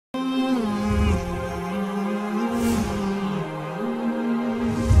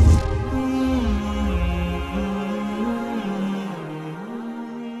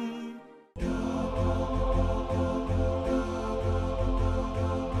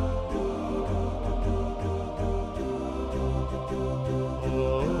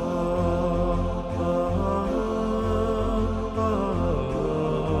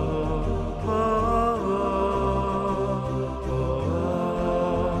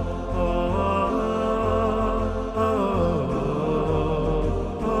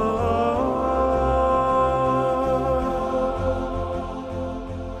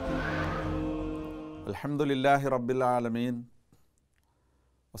അൽഹംദുലില്ലാഹി റബ്ബിൽ ആലമീൻ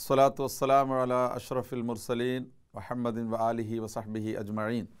വസ്സലാത്തു വസ്സലാമു അലാ അഷ്റഫിൽ മുർസലീൻ മുഹമ്മദിൻ വ ആലിഹി വസഹ്ബിഹി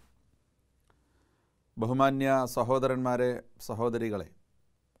അജ്മഈൻ. ബഹുമാന്യ സഹോദരന്മാരെ, സഹോദരികളെ,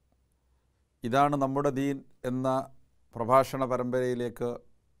 ഇതാണ് നമ്മുടെ ദീൻ എന്ന പ്രഭാഷണ പരമ്പരയിലേക്ക്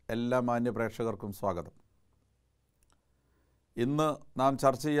എല്ലാ മാന്യ പ്രേക്ഷകർക്കും സ്വാഗതം. ഇന്ന് നാം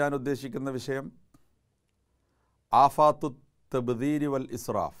ചർച്ച ചെയ്യാൻ ഉദ്ദേശിക്കുന്ന വിഷയം ആഫാത്തു തബ്ദീരി വൽ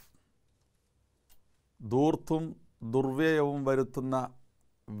ഇസ്റാഫ്, ധൂർത്തും ദുർവ്യയവും വരുത്തുന്ന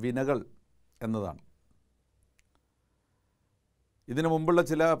വിനകൾ എന്നതാണ്. ഇതിനു മുമ്പുള്ള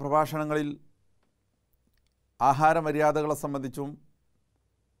ചില പ്രഭാഷണങ്ങളിൽ ആഹാര മര്യാദകളെ സംബന്ധിച്ചും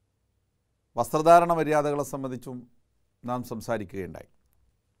വസ്ത്രധാരണ മര്യാദകളെ സംബന്ധിച്ചും നാം സംസാരിക്കുകയുണ്ടായി.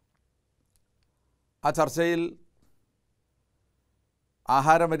 ആ ചർച്ചയിൽ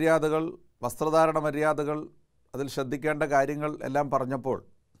ആഹാര മര്യാദകൾ, വസ്ത്രധാരണ മര്യാദകൾ, അതിൽ ശ്രദ്ധിക്കേണ്ട കാര്യങ്ങൾ എല്ലാം പറഞ്ഞപ്പോൾ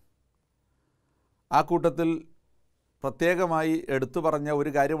ആ കൂട്ടത്തിൽ പ്രത്യേകമായി എടുത്തു പറഞ്ഞ ഒരു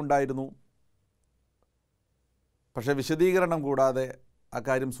കാര്യമുണ്ടായിരുന്നു. പക്ഷേ വിശദീകരണം കൂടാതെ ആ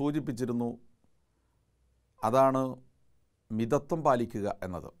കാര്യം സൂചിപ്പിച്ചിരുന്നു. അതാണ് മിതത്വം പാലിക്കുക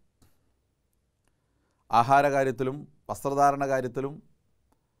എന്നത്. ആഹാര കാര്യത്തിലും വസ്ത്രധാരണ കാര്യത്തിലും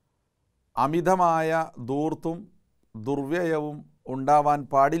അമിതമായ ധൂർത്തും ദുർവ്യയവും ഉണ്ടാവാൻ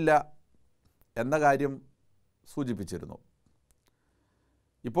പാടില്ല എന്ന കാര്യം സൂചിപ്പിച്ചിരുന്നു.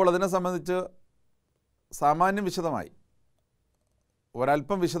 ഇപ്പോൾ അതിനെ സംബന്ധിച്ച് സാമാന്യം വിശദമായി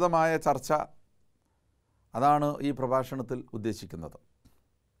ഒരൽപ്പം വിശദമായ ചർച്ച, അതാണ് ഈ പ്രഭാഷണത്തിൽ ഉദ്ദേശിക്കുന്നത്.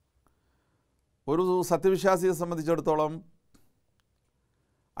 ഒരു സത്യവിശ്വാസിയെ സംബന്ധിച്ചിടത്തോളം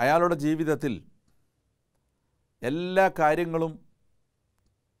അയാളുടെ ജീവിതത്തിൽ എല്ലാ കാര്യങ്ങളും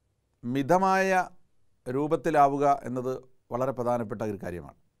മിതമായ രൂപത്തിലാവുക എന്നത് വളരെ പ്രധാനപ്പെട്ട ഒരു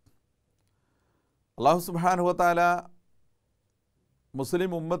കാര്യമാണ്. അല്ലാഹു സുബ്ഹാനഹു വ തആല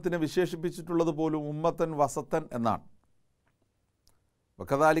മുസ്ലിം ഉമ്മത്തിനെ വിശേഷിപ്പിച്ചിട്ടുള്ളത് പോലും ഉമ്മത്തൻ വസത്തൻ എന്നാണ്.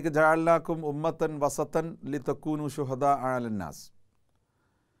 വകദാലിക ജഅൽനാകും ഉമ്മത്തൻ വസത്തൻ ലിതകൂനു ശുഹദാ അലന്നാസ്.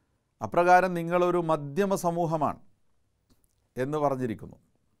 അപ്രകാരം നിങ്ങളൊരു മധ്യമ സമൂഹമാണ് എന്ന് പറഞ്ഞിരിക്കുന്നു.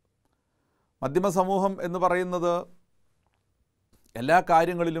 മധ്യമ സമൂഹം എന്ന് പറയുന്നത് എല്ലാ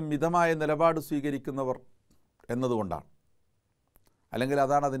കാര്യങ്ങളിലും മിതമായ നിലപാട് സ്വീകരിക്കുന്നവർ എന്നതുകൊണ്ടാണ്. അല്ലെങ്കിൽ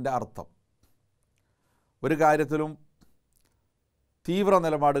അതാണ് അതിൻ്റെ അർത്ഥം. ഒരു കാര്യത്തിലും തീവ്ര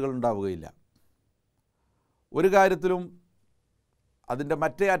നിലപാടുകൾ ഉണ്ടാവുകയില്ല. ഒരു കാര്യത്തിലും അതിൻ്റെ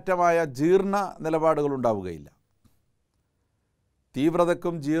മറ്റേ അറ്റമായ ജീർണ നിലപാടുകൾ ഉണ്ടാവുകയില്ല.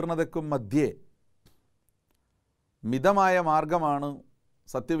 തീവ്രതയ്ക്കും ജീർണതയ്ക്കും മധ്യേ മിതമായ മാർഗമാണ്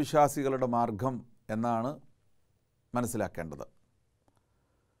സത്യവിശ്വാസികളുടെ മാർഗം എന്നാണ് മനസ്സിലാക്കേണ്ടത്.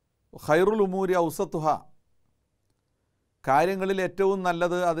 ഖൈറുൽ ഉമൂരി ഔസത്തുഹ, കാര്യങ്ങളിൽ ഏറ്റവും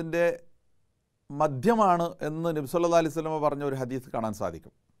നല്ലത് അതിൻ്റെ മധ്യമാണ് എന്ന് നബി സല്ലല്ലാഹു അലൈഹി വസല്ലം പറഞ്ഞ ഒരു ഹദീസ് കാണാൻ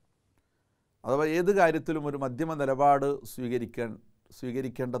സാധിക്കും. അഥവാ ഏത് കാര്യത്തിലും ഒരു മധ്യമ നിലപാട്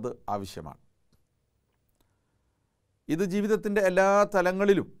സ്വീകരിക്കേണ്ടത് ആവശ്യമാണ്. ഇത് ജീവിതത്തിൻ്റെ എല്ലാ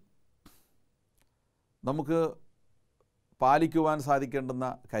തലങ്ങളിലും നമുക്ക് പാലിക്കുവാൻ സാധിക്കേണ്ടുന്ന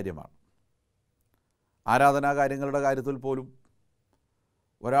കാര്യമാണ്. ആരാധനാ കാര്യങ്ങളുടെ കാര്യത്തിൽ പോലും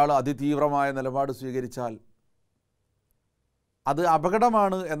ഒരാൾ അതിതീവ്രമായ നിലപാട് സ്വീകരിച്ചാൽ അത്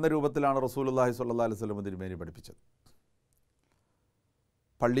അപകടമാണ് എന്ന രൂപത്തിലാണ് റസൂലുള്ളാഹി സ്വല്ലല്ലാഹു അലൈഹി വസല്ലം തിരുമേനി പഠിപ്പിച്ചത്.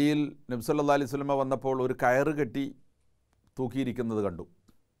 പള്ളിയിൽ നബി സല്ലല്ലാഹു അലൈഹി വസല്ലം വന്നപ്പോൾ ഒരു കയറ് കെട്ടി തൂക്കിയിരിക്കുന്നത് കണ്ടു.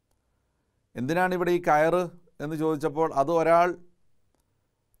 എന്തിനാണ് ഇവിടെ ഈ കയറ് എന്ന് ചോദിച്ചപ്പോൾ അത് ഒരാൾ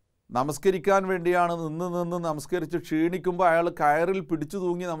നമസ്കരിക്കാൻ വേണ്ടിയാണ്, നിന്ന് നമസ്കരിച്ച് ക്ഷീണിക്കുമ്പോൾ അയാൾ കയറിൽ പിടിച്ചു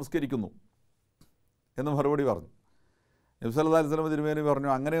തൂങ്ങി നമസ്കരിക്കുന്നു എന്ന് മറുപടി പറഞ്ഞു. നബി സല്ലല്ലാഹു അലൈഹി വസല്ലം തിരുമേനി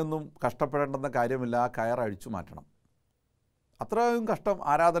പറഞ്ഞു, അങ്ങനെയൊന്നും കഷ്ടപ്പെടേണ്ടെന്ന കാര്യമില്ല, ആ കയർ അഴിച്ചു മാറ്റണം. അത്രയും കഷ്ടം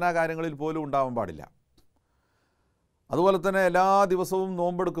ആരാധനാ കാര്യങ്ങളിൽ പോലും ഉണ്ടാവാൻ പാടില്ല. അതുപോലെ തന്നെ എല്ലാ ദിവസവും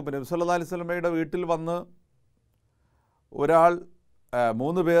നോമ്പെടുക്കും. നബി സല്ലല്ലാഹു അലൈഹി വസല്ലമയുടെ വീട്ടിൽ വന്ന് ഒരാൾ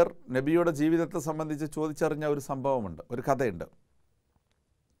 3 പേർ നബിയുടെ ജീവിതത്തെ സംബന്ധിച്ച് ചോദിച്ചറിഞ്ഞ ഒരു സംഭവമുണ്ട്, ഒരു കഥയുണ്ട്.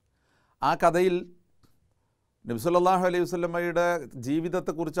 ആ കഥയിൽ നബി സല്ലല്ലാഹു അലൈഹി വസല്ലമയുടെ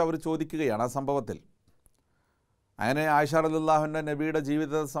ജീവിതത്തെക്കുറിച്ച് അവർ ചോദിക്കുകയാണ്. ആ സംഭവത്തിൽ അങ്ങനെ ആയിഷ റളിയല്ലാഹു അൻഹ നബിയുടെ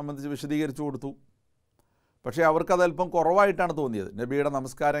ജീവിതത്തെ സംബന്ധിച്ച് വിശദീകരിച്ചു കൊടുത്തു. പക്ഷേ അവർക്കതല്പം കുറവായിട്ടാണ് തോന്നിയത്. നബിയുടെ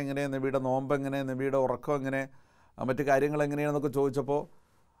നമസ്കാരം എങ്ങനെ, നബിയുടെ നോമ്പ് എങ്ങനെ, നബിയുടെ ഉറക്കം എങ്ങനെ, മറ്റു കാര്യങ്ങൾ എങ്ങനെയാണെന്നൊക്കെ ചോദിച്ചപ്പോൾ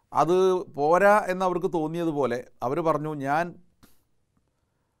അത് പോരാ എന്നവർക്ക് തോന്നിയതുപോലെ അവർ പറഞ്ഞു, ഞാൻ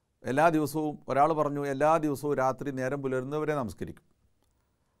എല്ലാ ദിവസവും, ഒരാൾ പറഞ്ഞു എല്ലാ ദിവസവും രാത്രി നേരം പുലരുന്നവരെ നമസ്കരിക്കും.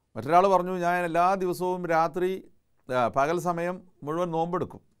 മറ്റൊരാൾ പറഞ്ഞു, ഞാൻ എല്ലാ ദിവസവും രാത്രി പകൽ സമയം മുഴുവൻ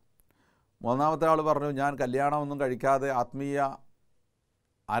നോമ്പെടുക്കും. മൂന്നാമത്തെ ആൾ പറഞ്ഞു, ഞാൻ കല്യാണമൊന്നും കഴിക്കാതെ ആത്മീയ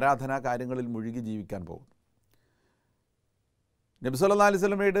ആരാധനാ കാര്യങ്ങളിൽ മുഴുകി ജീവിക്കാൻ പോകും. നബി സല്ലല്ലാഹു അലൈഹി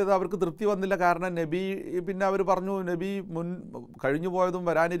വസല്ലമയുടേത് അവർക്ക് തൃപ്തി വന്നില്ല. കാരണം നബി പിന്നെ അവർ പറഞ്ഞു, നബി കഴിഞ്ഞു പോയതും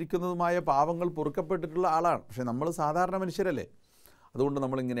വരാനിരിക്കുന്നതുമായ പാവങ്ങൾ പൊറുക്കപ്പെട്ടിട്ടുള്ള ആളാണ്. പക്ഷേ നമ്മൾ സാധാരണ മനുഷ്യരല്ലേ, അതുകൊണ്ട്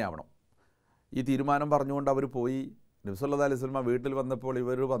നമ്മളിങ്ങനെ ആവണം. ഈ തീരുമാനം പറഞ്ഞുകൊണ്ട് അവർ പോയി. നബി സല്ലല്ലാഹു അലൈഹി വസല്ലമ വീട്ടിൽ വന്നപ്പോൾ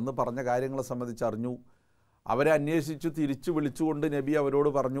ഇവർ വന്ന് പറഞ്ഞ കാര്യങ്ങളെ സംബന്ധിച്ച് അറിഞ്ഞു. അവരെ അന്വേഷിച്ചു തിരിച്ചു വിളിച്ചുകൊണ്ട് നബി അവരോട്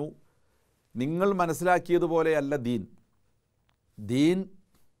പറഞ്ഞു, നിങ്ങൾ മനസ്സിലാക്കിയതുപോലെയല്ല ദീൻ. ദീൻ,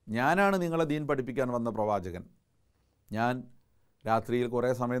 ഞാനാണ് നിങ്ങളെ ദീൻ പഠിപ്പിക്കാൻ വന്ന പ്രവാചകൻ. ഞാൻ രാത്രിയിൽ കുറേ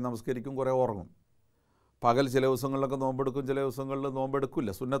സമയം നമസ്കരിക്കും, കുറേ ഉറങ്ങും. പകൽ ചില ദിവസങ്ങളിലൊക്കെ നോമ്പെടുക്കും, ചില ദിവസങ്ങളിൽ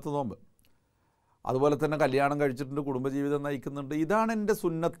നോമ്പെടുക്കില്ല, സുന്നത്ത് നോമ്പ്. അതുപോലെ തന്നെ കല്യാണം കഴിച്ചിട്ടുണ്ട്, കുടുംബജീവിതം നയിക്കുന്നുണ്ട്. ഇതാണ് എൻ്റെ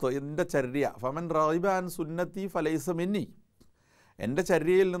സുന്നത്ത്, എൻ്റെ ചര്യ. ഫമൻ റഗിബ അൻ സുന്നത്തി ഫലൈസ മിന്നി. എൻ്റെ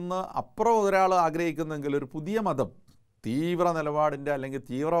ചര്യയിൽ നിന്ന് അപ്പുറം ഒരാൾ ആഗ്രഹിക്കുന്നെങ്കിൽ ഒരു പുതിയ മതം, തീവ്ര നിലപാടിൻ്റെ അല്ലെങ്കിൽ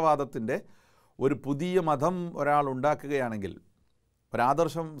തീവ്രവാദത്തിൻ്റെ ഒരു പുതിയ മതം ഒരാൾ ഉണ്ടാക്കുകയാണെങ്കിൽ,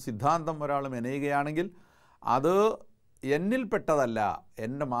 ഒരാദർശം സിദ്ധാന്തം ഒരാൾ മെനയുകയാണെങ്കിൽ അത് എന്നിൽപ്പെട്ടതല്ല,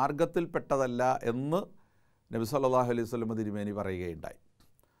 എൻ്റെ മാർഗത്തിൽപ്പെട്ടതല്ല എന്ന് നബി സല്ലല്ലാഹു അലൈഹി വസല്ലം തിരുമേനി പറയുകയുണ്ടായി.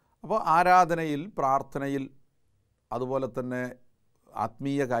 അപ്പോൾ ആരാധനയിൽ, പ്രാർത്ഥനയിൽ, അതുപോലെ തന്നെ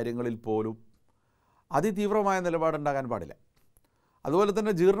ആത്മീയ കാര്യങ്ങളിൽ പോലും അതിതീവ്രമായ നിലപാടുണ്ടാകാൻ പാടില്ല. അതുപോലെ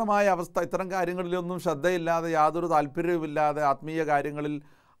തന്നെ ജീർണമായ അവസ്ഥ, ഇത്തരം കാര്യങ്ങളിലൊന്നും ശ്രദ്ധയില്ലാതെ യാതൊരു താല്പര്യവുമില്ലാതെ ആത്മീയ കാര്യങ്ങളിൽ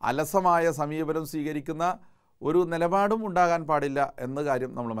അലസമായ സമീപനം സ്വീകരിക്കുന്ന ഒരു നിലപാടും ഉണ്ടാകാൻ പാടില്ല എന്ന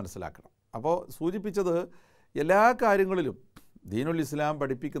കാര്യം നമ്മൾ മനസ്സിലാക്കണം. അപ്പോൾ സൂചിപ്പിച്ചത്, എല്ലാ കാര്യങ്ങളിലും ദീനുൽ ഇസ്ലാം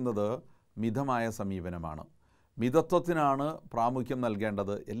പഠിപ്പിക്കുന്നത് മിതമായ സമീപനമാണ്. മിതത്വത്തിനാണ് പ്രാമുഖ്യം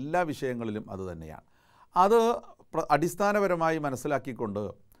നൽകേണ്ടത്. എല്ലാ വിഷയങ്ങളിലും അതുതന്നെയാണ്. അത് അടിസ്ഥാനപരമായി മനസ്സിലാക്കിക്കൊണ്ട്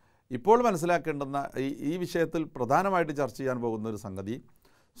ഇപ്പോൾ മനസ്സിലാക്കേണ്ടുന്ന ഈ വിഷയത്തിൽ പ്രധാനമായിട്ട് ചർച്ച ചെയ്യാൻ പോകുന്ന ഒരു സംഗതി,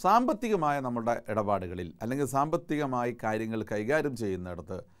 സാമ്പത്തികമായ നമ്മുടെ ഇടപാടുകളിൽ അല്ലെങ്കിൽ സാമ്പത്തികമായി കാര്യങ്ങൾ കൈകാര്യം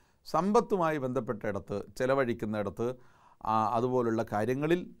ചെയ്യുന്നിടത്ത്, സമ്പത്തുമായി ബന്ധപ്പെട്ടിടത്ത്, ചെലവഴിക്കുന്നിടത്ത്, അതുപോലുള്ള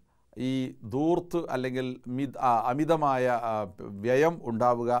കാര്യങ്ങളിൽ ഈ ധൂർത്ത് അല്ലെങ്കിൽ അമിതമായ വ്യയം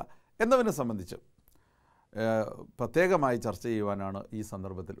ഉണ്ടാവുക എന്നതിനെ സംബന്ധിച്ച് പ്രത്യേകമായി ചർച്ച ചെയ്യുവാനാണ് ഈ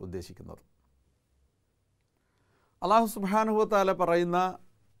സന്ദർഭത്തിൽ ഉദ്ദേശിക്കുന്നത്. അല്ലാഹു സുബ്ഹാനഹു വ തആല പറയുന്ന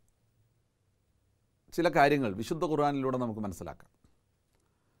ചില കാര്യങ്ങൾ വിശുദ്ധ ഖുർആനിലൂടെ നമുക്ക് മനസ്സിലാക്കാം.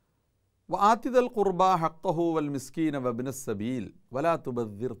 വആതിദൽ ഖുർബ ഹഖ്ഖഹു വൽ മിസ്കീന വബ്നസ് സബീൽ വലാ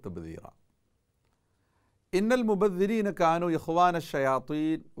തുബദ്ദിർ തബ്ദീറ ഇന്നൽ മുബദ്ദിരീന കാനു ഇഖ്വാന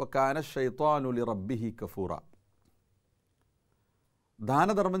ശയാത്തീൻ വകാന ശൈത്വാനു ലിറബ്ബിഹി കഫൂറ.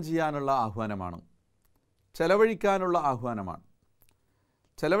 ദാനധർമ്മം ചെയ്യാനുള്ള ആഹ്വാനമാണ്, ചെലവഴിക്കാനുള്ള ആഹ്വാനമാണ്.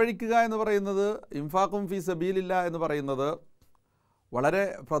 ചെലവഴിക്കുക എന്ന് പറയുന്നത്, ഇൻഫാഖും ഫീ സബീലില്ല എന്ന് പറയുന്നത് വളരെ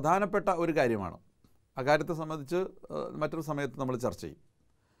പ്രധാനപ്പെട്ട ഒരു കാര്യമാണ്. അക്കാര്യത്തെ സംബന്ധിച്ച് മറ്റൊരു സമയത്ത് നമ്മൾ ചർച്ച ചെയ്യും.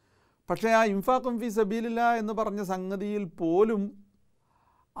 പക്ഷേ ആ ഇൻഫാഖും ഫീ സബീലില്ല എന്ന് പറഞ്ഞ സംഗതിയിൽ പോലും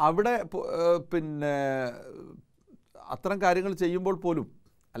അവിടെ പിന്നെ അത്തരം കാര്യങ്ങൾ ചെയ്യുമ്പോൾ പോലും,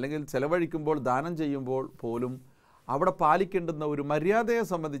 അല്ലെങ്കിൽ ചെലവഴിക്കുമ്പോൾ, ദാനം ചെയ്യുമ്പോൾ പോലും അവിടെ പാലിക്കേണ്ടുന്ന ഒരു മര്യാദയെ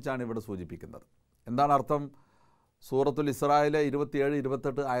സംബന്ധിച്ചാണ് ഇവിടെ സൂചിപ്പിക്കുന്നത്. എന്താണ് അർത്ഥം? സൂറത്തുൽ ഇസ്രായിലെ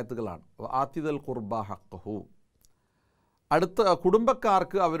 27-28 ആയത്തുകളാണ്. ആതിദൽ ഖുർബ ഹഖ്ഖഹു, അടുത്ത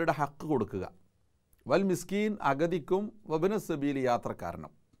കുടുംബക്കാർക്ക് അവരുടെ ഹക്ക് കൊടുക്കുക. വൽ മിസ്കീൻ, അഗതിക്കും, വബ്നസ് സബീൽ,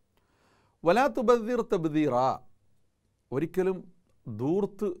 യാത്രക്കാരനും. വലാ തുബദ്ദിർ തബ്ദീറ, ഒരിക്കലും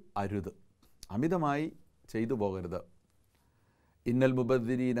ധൂർത്ത് അരുത്, അമിതമായി ചെയ്തു പോകരുത്. ഇന്നൽ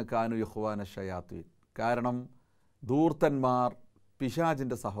മുബദ്ദിരീന കാനു ഇഖ്വാന ശയാത്തീൻ, കാരണം ധൂർത്തന്മാർ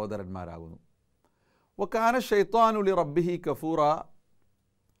പിശാചിൻ്റെ സഹോദരന്മാരാകുന്നു. വകാന ശൈത്വാനു ലിറബ്ബിഹി കഫൂറ,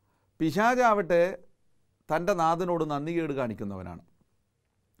 പിശാചാവട്ടെ തൻ്റെ നാഥനോട് നന്ദികേട് കാണിക്കുന്നവനാണ്.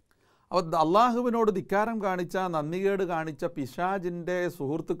 അപ്പോൾ അള്ളാഹുവിനോട് ധിക്കാരം കാണിച്ച, നന്ദികേട് കാണിച്ച പിശാചിൻ്റെ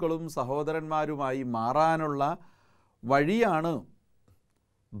സുഹൃത്തുക്കളും സഹോദരന്മാരുമായി മാറാനുള്ള വഴിയാണ്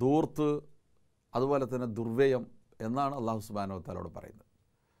ധൂർത്ത്, അതുപോലെ തന്നെ ദുർവ്യയം എന്നാണ് അള്ളാഹു സുബ്ഹാനഹു വ തആലയോട് പറയുന്നത്.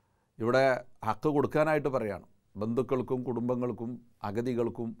 ഇവിടെ ഹക്ക് കൊടുക്കാനായിട്ട് പറയാണ്. ബന്ധുക്കൾക്കും കുടുംബങ്ങൾക്കും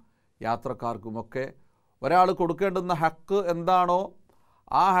അഗതികൾക്കും യാത്രക്കാർക്കുമൊക്കെ ഒരാൾ കൊടുക്കേണ്ടുന്ന ഹക്ക് എന്താണോ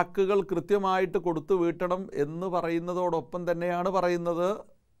ആ ഹക്കുകൾ കൃത്യമായിട്ട് കൊടുത്തു വീട്ടണം എന്ന് പറയുന്നതോടൊപ്പം തന്നെയാണ് പറയുന്നത്,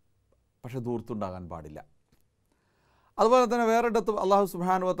 പക്ഷെ ധൂർത്തുണ്ടാകാൻ പാടില്ല. അതുപോലെ തന്നെ വേറൊരിടത്ത് അള്ളാഹു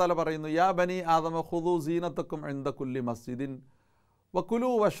സുബ്ഹാനഹു വ തആല പറയുന്നു, യാ ബനി ആദമ ഖുദൂ സീനത്തക്കും ഇൻദ കുല്ലി മസ്ജിദിൻ വകുലു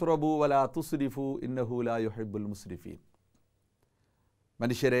വഷ്റബു വലാ തുസ്രിഫു ഇന്നഹു ലാ യുഹിബ്ബുൽ മുസ്രിഫീൻ.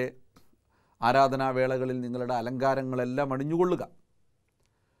 മനുഷ്യരെ, ആരാധനാവേളകളിൽ നിങ്ങളുടെ അലങ്കാരങ്ങളെല്ലാം അണിഞ്ഞുകൊള്ളുക,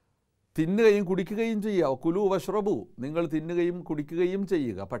 തിന്നുകയും കുടിക്കുകയും ചെയ്യുക. വകുലു വഷ്റബു, നിങ്ങൾ തിന്നുകയും കുടിക്കുകയും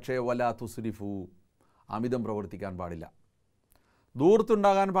ചെയ്യുക, പക്ഷേ വലാ തുസ്രിഫു, അമിതം പ്രവർത്തിക്കാൻ പാടില്ല,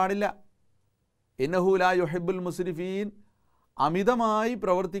 ധൂർത്തുണ്ടാകാൻ പാടില്ല. ഇന്നഹു ലാ യുഹിബ്ബുൽ മുസ്രിഫീൻ, അമിതമായി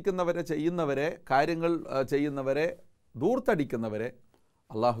പ്രവർത്തിക്കുന്നവരെ, ചെയ്യുന്നവരെ, കാര്യങ്ങൾ ചെയ്യുന്നവരെ, ധൂർത്തടിക്കുന്നവരെ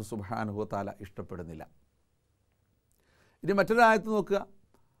അല്ലാഹു സുബ്ഹാനഹു വ തആല ഇഷ്ടപ്പെടുന്നില്ല. ഇനി മറ്റൊരായത്ത് നോക്കുക.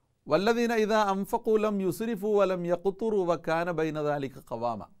 വല്ലദീന ഇദാ അൻഫഖൂ ലം യുസ്രിഫൂ വലം യഖ്തുറൂ വകാന ബൈന ദാലിക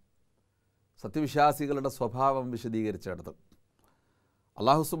ഖവാമ. സത്യവിശ്വാസികളുടെ സ്വഭാവം വിശദീകരിച്ചെടുത്ത്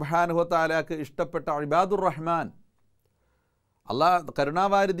അല്ലാഹു സുബ്ഹാനഹു വ തആലക്ക് ഇഷ്ടപ്പെട്ട ഇബാദുർ റഹ്മാൻ,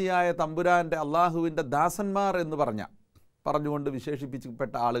 കരുണാവാരിധിയായ തമ്പുരാൻ്റെ അള്ളാഹുവിൻ്റെ ദാസന്മാർ എന്ന് പറഞ്ഞുകൊണ്ട്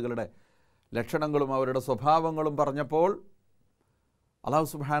വിശേഷിപ്പിക്കപ്പെട്ട ആളുകളുടെ ലക്ഷണങ്ങളും അവരുടെ സ്വഭാവങ്ങളും പറഞ്ഞപ്പോൾ അല്ലാഹു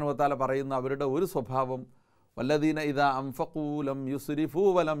സുബ്ഹാനഹു വ തആല പറയുന്ന അവരുടെ ഒരു സ്വഭാവം വല്ലദീന ഇദാ അൻഫഖൂ ലം യുസ്രിഫൂ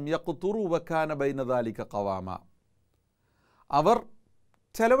വലം യഖ്തുറൂ വകാന ബൈന ദാലിക ഖവാമ. അവർ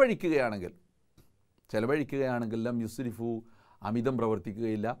ചെലവഴിക്കുകയാണെങ്കിൽ ലം യുസ്രിഫൂ അമിതം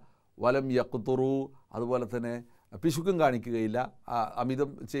പ്രവർത്തിക്കുകയില്ല, വലം യഖ്തുറൂ അതുപോലെ തന്നെ പിശുക്കും കാണിക്കുകയില്ല, അമിതം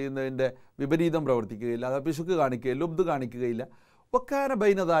ചെയ്യുന്നതിൻ്റെ വിപരീതം പ്രവർത്തിക്കുകയില്ല, അത് പിശുക്ക് കാണിക്കുകയില്ല, ലുബ്ദ് കാണിക്കുകയില്ല. വക്കാന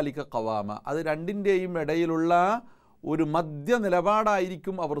ബൈന ദാലിക ഖവാമ, അത് രണ്ടിൻ്റെയും ഇടയിലുള്ള ഒരു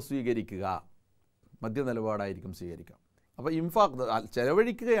മധ്യനിലപാടായിരിക്കും അവർ സ്വീകരിക്കുക. അപ്പോൾ ഇൻഫാഖ്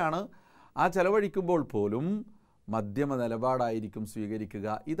ചെലവഴിക്കുകയാണ്, ആ ചെലവഴിക്കുമ്പോൾ പോലും മധ്യമ നിലപാടായിരിക്കും സ്വീകരിക്കുക.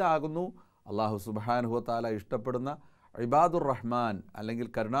 ഇതാകുന്നു അല്ലാഹു സുബ്ഹാനഹു വ തആല ഇഷ്ടപ്പെടുന്ന ഇബാദുർ റഹ്മാൻ അല്ലെങ്കിൽ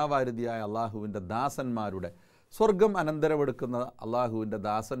കരുണാവാരിധിയായ അള്ളാഹുവിൻ്റെ ദാസന്മാരുടെ, സ്വർഗം അനന്തരമെടുക്കുന്ന അള്ളാഹുവിൻ്റെ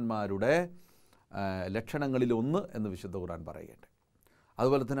ദാസന്മാരുടെ ലക്ഷണങ്ങളിലൊന്ന് എന്ന് വിശുദ്ധ ഖുർആൻ പറയുകയുണ്ട്.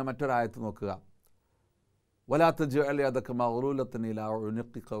 അതുപോലെ തന്നെ മറ്റൊരായത്ത് നോക്കുക, വലാ തജ്അൽ യദക മഗ്ലൂലതൻ ഇലാ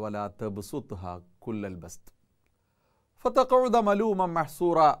ഉനുഖിക വലാ തബ്സുത്ഹാ കുല്ലൽ ബസ്ത് ഫതഖഉദ മലൂമൻ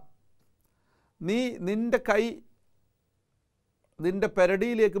മഹ്സൂറ. നീ നിൻ്റെ കൈ നിൻ്റെ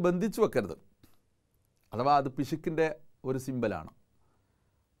പെരടിയിലേക്ക് ബന്ധിച്ചു വെക്കരുത്. അഥവാ അത് പിശുക്കിൻ്റെ ഒരു സിമ്പലാണ്.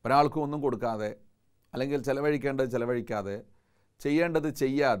 ഒരാൾക്കും ഒന്നും കൊടുക്കാതെ, അല്ലെങ്കിൽ ചെലവഴിക്കേണ്ടത് ചെലവഴിക്കാതെ, ചെയ്യേണ്ടത്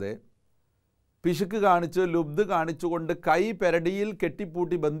ചെയ്യാതെ, പിശുക്ക് കാണിച്ച് ലുബ്ദ് കാണിച്ചുകൊണ്ട് കൈ പെരടിയിൽ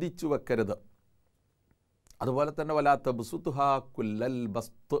കെട്ടിപ്പൂട്ടി ബന്ധിച്ചു വെക്കരുത്. അതുപോലെ തന്നെ വലാ തബ്സുത്ഹാ കുല്ലൽ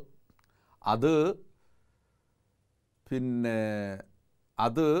ബസ്ത്,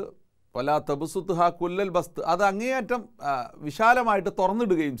 അത് വലാ തബ്സുത്ഹാ കുല്ലൽ ബസ്ത്, അത് അങ്ങേയറ്റം വിശാലമായിട്ട്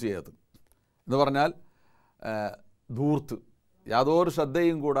തുറന്നിടുകയും ചെയ്യരുത്. എന്ന് പറഞ്ഞാൽ ധൂർത്ത്, യാതൊരു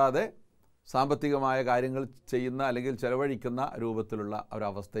ശ്രദ്ധയും കൂടാതെ സാമ്പത്തികമായ കാര്യങ്ങൾ ചെയ്യുന്ന അല്ലെങ്കിൽ ചെലവഴിക്കുന്ന രൂപത്തിലുള്ള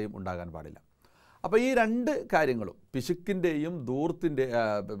ഒരവസ്ഥയും ഉണ്ടാകാൻ പാടില്ല. അപ്പോൾ ഈ രണ്ട് കാര്യങ്ങളും, പിശുക്കിൻ്റെയും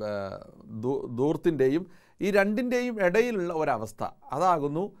ധൂർത്തിൻ്റെയും ഈ രണ്ടിൻ്റെയും ഇടയിലുള്ള ഒരവസ്ഥ,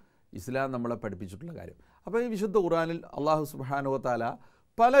 അതാകുന്നു ഇസ്ലാം നമ്മളെ പഠിപ്പിച്ചിട്ടുള്ള കാര്യം. അപ്പോൾ ഈ വിശുദ്ധ ഖുർആനിൽ അല്ലാഹു സുബ്ഹാനഹു വ തആല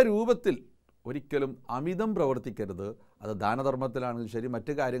പല രൂപത്തിൽ ഒരിക്കലും അമിതം പ്രവർത്തിക്കരുത്. അത് ദാനധർമ്മത്തിലാണെങ്കിലും ശരി,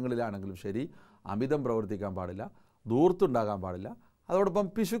 മറ്റു കാര്യങ്ങളിലാണെങ്കിലും ശരി, അമിതം പ്രവർത്തിക്കാൻ പാടില്ല, ധൂർത്തുണ്ടാകാൻ പാടില്ല, അതോടൊപ്പം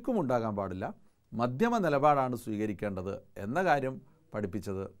പിശുക്കും ഉണ്ടാകാൻ പാടില്ല. മധ്യമ നിലപാടാണ് സ്വീകരിക്കേണ്ടത് എന്ന കാര്യം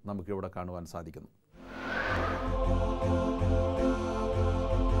പഠിപ്പിച്ചത് നമുക്കിവിടെ കാണുവാൻ സാധിക്കുന്നു.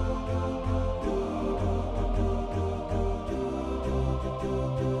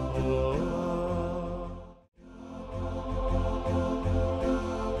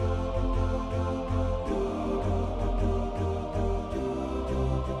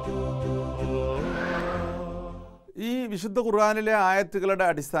 ഈ വിശുദ്ധ ഖുർആനിലെ ആയത്തുകളുടെ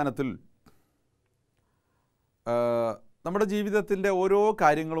അടിസ്ഥാനത്തിൽ നമ്മുടെ ജീവിതത്തിൻ്റെ ഓരോ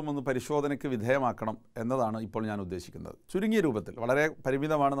കാര്യങ്ങളും ഒന്ന് പരിശോധനയ്ക്ക് വിധേയമാക്കണം എന്നതാണ് ഇപ്പോൾ ഞാൻ ഉദ്ദേശിക്കുന്നത്. ചുരുങ്ങിയ രൂപത്തിൽ, വളരെ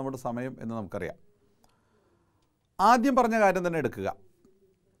പരിമിതമാണ് നമ്മുടെ സമയം എന്ന് നമുക്കറിയാം. ആദ്യം പറഞ്ഞ കാര്യം തന്നെ എടുക്കുക.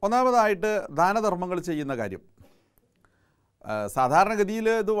 ഒന്നാമതായിട്ട് ദാനധർമ്മങ്ങൾ ചെയ്യുന്ന കാര്യം. സാധാരണഗതിയിൽ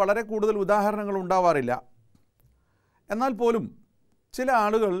ഇത് വളരെ കൂടുതൽ ഉദാഹരണങ്ങൾ ഉണ്ടാവാറില്ല. എന്നാൽ പോലും ചില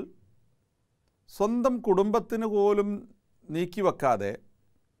ആളുകൾ സ്വന്തം കുടുംബത്തിന് പോലും നീക്കി വെക്കാതെ,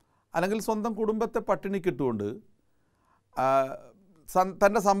 അല്ലെങ്കിൽ സ്വന്തം കുടുംബത്തെ പട്ടിണിക്കിട്ടുകൊണ്ട്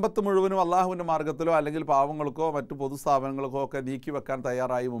തൻ്റെ സമ്പത്ത് മുഴുവനും അള്ളാഹുവിൻ്റെ മാർഗ്ഗത്തിലോ അല്ലെങ്കിൽ പാവങ്ങൾക്കോ മറ്റു പൊതുസ്ഥാപനങ്ങൾക്കോ ഒക്കെ നീക്കി വെക്കാൻ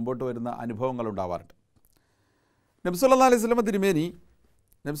തയ്യാറായി മുമ്പോട്ട് വരുന്ന അനുഭവങ്ങൾ ഉണ്ടാവാറുണ്ട്. നബി സല്ലല്ലാഹു അലൈഹി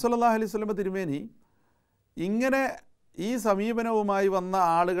വസല്ലം തിരുമേനി ഇങ്ങനെ ഈ സമീപനവുമായി വന്ന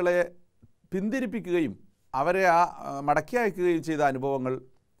ആളുകളെ പിന്തിരിപ്പിക്കുകയും അവരെ മടക്കി അയക്കുകയും ചെയ്ത അനുഭവങ്ങൾ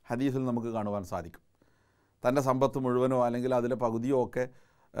ഹദീസിൽ നമുക്ക് കാണുവാൻ സാധിക്കും. തൻ്റെ സമ്പത്ത് മുഴുവനോ അല്ലെങ്കിൽ അതിലെ പകുതിയോ ഒക്കെ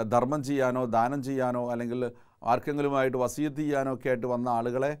ധർമ്മം ചെയ്യാനോ ദാനം ചെയ്യാനോ അല്ലെങ്കിൽ ആർക്കെങ്കിലുമായിട്ട് വസിയത്ത് ചെയ്യാനോ ഒക്കെ ആയിട്ട് വന്ന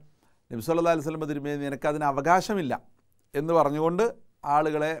ആളുകളെ നബി സല്ലല്ലാഹു അലൈഹി വസല്ലം തിരുമേനി നിനക്കതിന് അവകാശമില്ല എന്ന് പറഞ്ഞുകൊണ്ട്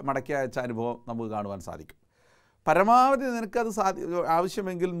ആളുകളെ മടക്കി അയച്ച അനുഭവം നമുക്ക് കാണുവാൻ സാധിക്കും. പരമാവധി നിനക്കത്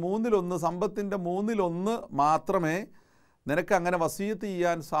ആവശ്യമെങ്കിൽ 1/3, സമ്പത്തിൻ്റെ 1/3 മാത്രമേ നിനക്ക് അങ്ങനെ വസിയത്ത്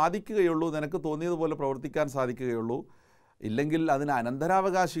ചെയ്യാൻ സാധിക്കുകയുള്ളൂ, നിനക്ക് തോന്നിയതുപോലെ പ്രവർത്തിക്കാൻ സാധിക്കുകയുള്ളൂ. ഇല്ലെങ്കിൽ അതിന്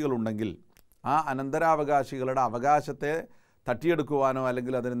അനന്തരാവകാശികളുണ്ടെങ്കിൽ ആ അനന്തരാവകാശികളുടെ അവകാശത്തെ തട്ടിയെടുക്കുവാനോ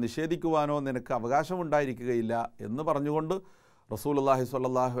അല്ലെങ്കിൽ അതിനെ നിഷേധിക്കുവാനോ നിനക്ക് അവകാശമുണ്ടായിരിക്കുകയില്ല എന്ന് പറഞ്ഞുകൊണ്ട് റസൂലുള്ളാഹി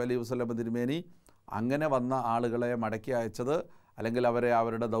സ്വല്ലല്ലാഹു അലൈഹി വസല്ലം തിരുമേനി അങ്ങനെ വന്ന ആളുകളെ മടക്കി അയച്ചത് അല്ലെങ്കിൽ അവരെ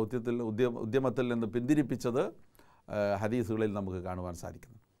അവരുടെ ഉദ്യമത്തിൽ നിന്ന് പിന്തിരിപ്പിച്ചത് ഹദീസുകളിൽ നമുക്ക് കാണുവാൻ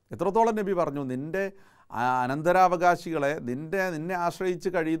സാധിക്കുന്നു. എത്രത്തോളം നബി പറഞ്ഞു, നിൻ്റെ അനന്തരാവകാശികളെ, നിന്നെ ആശ്രയിച്ച്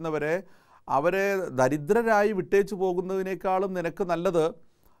കഴിയുന്നവരെ, അവരെ ദരിദ്രരായി വിട്ടേച്ചു പോകുന്നതിനേക്കാളും നിനക്ക് നല്ലത്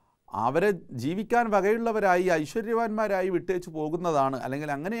അവരെ ജീവിക്കാൻ വകയുള്ളവരായി ഐശ്വര്യവാന്മാരായി വിട്ടേച്ചു പോകുന്നതാണ്, അല്ലെങ്കിൽ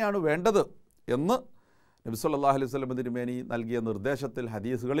അങ്ങനെയാണ് വേണ്ടത് എന്ന് നബി സല്ലല്ലാഹു അലൈഹി വസല്ലം തിരുമേനി നൽകിയ നിർദ്ദേശത്തിൽ,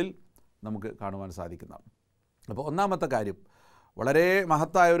 ഹദീസുകളിൽ നമുക്ക് കാണുവാൻ സാധിക്കുന്നതാണ്. അപ്പോൾ ഒന്നാമത്തെ കാര്യം വളരെ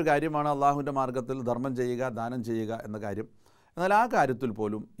മഹത്തായ ഒരു കാര്യമാണ് അള്ളാഹുവിൻ്റെ മാർഗ്ഗത്തിൽ ധർമ്മം ചെയ്യുക, ദാനം ചെയ്യുക എന്ന കാര്യം. എന്നാൽ ആ കാര്യത്തിൽ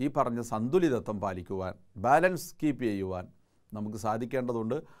പോലും ഈ പറഞ്ഞ സന്തുലിതത്വം പാലിക്കുവാൻ, ബാലൻസ് കീപ്പ് ചെയ്യുവാൻ നമുക്ക്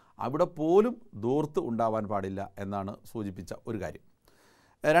സാധിക്കേണ്ടതുണ്ട്. അവിടെ പോലും ധൂർത്ത് ഉണ്ടാവാൻ പാടില്ല എന്നാണ് സൂചിപ്പിച്ച ഒരു കാര്യം.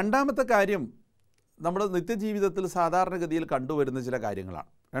 രണ്ടാമത്തെ കാര്യം നമ്മുടെ നിത്യജീവിതത്തിൽ സാധാരണഗതിയിൽ കണ്ടുവരുന്ന ചില കാര്യങ്ങളാണ്.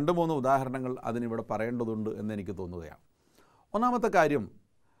 2-3 ഉദാഹരണങ്ങൾ അതിനിവിടെ പറയേണ്ടതുണ്ട് എന്നെനിക്ക് തോന്നുകയാണ്. ഒന്നാമത്തെ കാര്യം,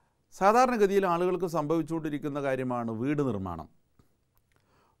 സാധാരണഗതിയിൽ ആളുകൾക്ക് സംഭവിച്ചുകൊണ്ടിരിക്കുന്ന കാര്യമാണ് വീട് നിർമ്മാണം.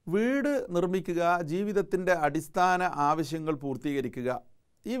 വീട് നിർമ്മിക്കുക, ജീവിതത്തിൻ്റെ അടിസ്ഥാന ആവശ്യങ്ങൾ പൂർത്തീകരിക്കുക,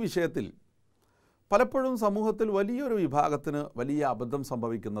 ഈ വിഷയത്തിൽ പലപ്പോഴും സമൂഹത്തിൽ വലിയൊരു വിഭാഗത്തിന് വലിയ അബദ്ധം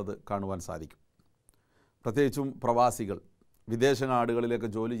സംഭവിക്കുന്നത് കാണുവാൻ സാധിക്കും. പ്രത്യേകിച്ചും പ്രവാസികൾ, വിദേശ നാടുകളിലേക്ക്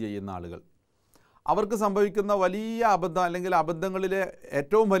ജോലി ചെയ്യുന്ന ആളുകൾ, അവർക്ക് സംഭവിക്കുന്ന വലിയ അബദ്ധം, അല്ലെങ്കിൽ അബദ്ധങ്ങളിലെ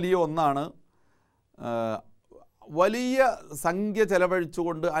ഏറ്റവും വലിയ ഒന്നാണ് വലിയ സംഖ്യ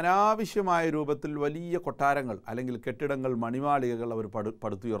ചെലവഴിച്ചുകൊണ്ട് അനാവശ്യമായ രൂപത്തിൽ വലിയ കൊട്ടാരങ്ങൾ അല്ലെങ്കിൽ കെട്ടിടങ്ങൾ, മണിമാളികകൾ അവർ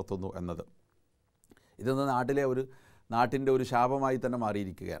പടുത്തുയർത്തുന്നു എന്നത്. ഇതൊന്ന് നാട്ടിൻ്റെ ഒരു ശാപമായി തന്നെ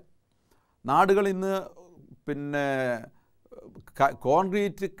മാറിയിരിക്കുകയാണ്. നാടുകൾ ഇന്ന്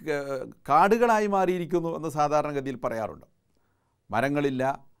കോൺക്രീറ്റ് കാടുകളായി മാറിയിരിക്കുന്നു എന്ന് സാധാരണഗതിയിൽ പറയാറുണ്ട്. മരങ്ങളില്ല,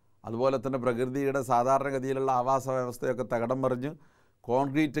 അതുപോലെ തന്നെ പ്രകൃതിയുടെ സാധാരണഗതിയിലുള്ള ആവാസ വ്യവസ്ഥയൊക്കെ തകിടം മറിഞ്ഞ്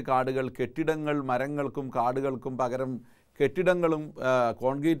കോൺക്രീറ്റ് കാടുകൾ, കെട്ടിടങ്ങൾ മരങ്ങൾക്കും കാടുകൾക്കും പകരം കെട്ടിടങ്ങളും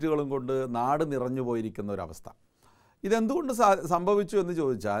കോൺക്രീറ്റുകളും കൊണ്ട് നാട് നിറഞ്ഞു പോയിരിക്കുന്ന ഒരവസ്ഥ. ഇതെന്തുകൊണ്ട് സംഭവിച്ചു എന്ന്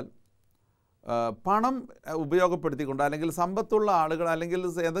ചോദിച്ചാൽ, പണം ഉപയോഗപ്പെടുത്തിക്കൊണ്ട്, അല്ലെങ്കിൽ സമ്പത്തുള്ള ആളുകൾ, അല്ലെങ്കിൽ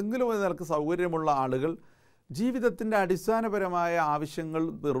ഏതെങ്കിലും ഒരു നിലക്ക് സൗകര്യമുള്ള ആളുകൾ ജീവിതത്തിൻ്റെ അടിസ്ഥാനപരമായ ആവശ്യങ്ങൾ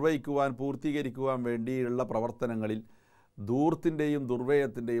നിർവഹിക്കുവാൻ, പൂർത്തീകരിക്കുവാൻ വേണ്ടിയുള്ള പ്രവർത്തനങ്ങളിൽ ധൂർത്തിൻ്റെയും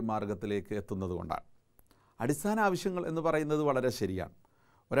ദുർവ്യയത്തിൻ്റെയും മാർഗത്തിലേക്ക് എത്തുന്നത് കൊണ്ടാണ്. അടിസ്ഥാന ആവശ്യങ്ങൾ എന്ന് പറയുന്നത് വളരെ ശരിയാണ്.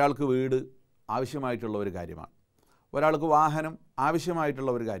 ഒരാൾക്ക് വീട് ആവശ്യമായിട്ടുള്ള ഒരു കാര്യമാണ്, ഒരാൾക്ക് വാഹനം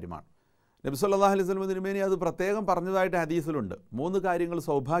ആവശ്യമായിട്ടുള്ള ഒരു കാര്യമാണ്. നബി സല്ലല്ലാഹു അലൈഹി വസല്ലം തിരുമേനി അത് പ്രത്യേകം പറഞ്ഞതായിട്ട് ഹദീസിലുണ്ട്. 3 കാര്യങ്ങൾ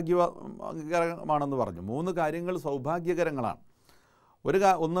സൗഭാഗ്യകരമാണെന്ന് പറഞ്ഞു. 3 കാര്യങ്ങൾ സൗഭാഗ്യകരങ്ങളാണ്.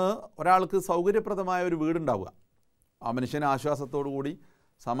 ഒന്ന്, ഒരാൾക്ക് സൗകര്യപ്രദമായ ഒരു വീടുണ്ടാവുക. ആ മനുഷ്യന് ആശ്വാസത്തോടു കൂടി,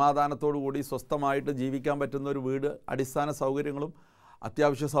 സമാധാനത്തോടു കൂടി, സ്വസ്ഥമായിട്ട് ജീവിക്കാൻ പറ്റുന്ന ഒരു വീട്, അടിസ്ഥാന സൗകര്യങ്ങളും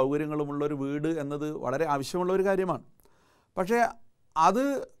അത്യാവശ്യ സൗകര്യങ്ങളുമുള്ളൊരു വീട് എന്നത് വളരെ ആവശ്യമുള്ള ഒരു കാര്യമാണ്. പക്ഷേ അത്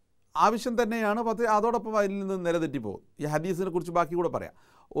ആവശ്യം തന്നെയാണ്, പക്ഷേ അതോടൊപ്പം അതിൽ നിന്ന് നിലതെറ്റിപ്പോകും. ഈ ഹദീസിനെ കുറിച്ച് ബാക്കി കൂടെ പറയാം.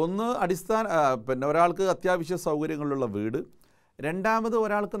 ഒന്ന്, ഒരാൾക്ക് അത്യാവശ്യ സൗകര്യങ്ങളുള്ള വീട്. രണ്ടാമത്,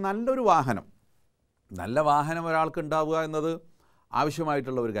 ഒരാൾക്ക് നല്ലൊരു വാഹനം. നല്ല വാഹനം ഒരാൾക്ക് ഉണ്ടാവുക എന്നത്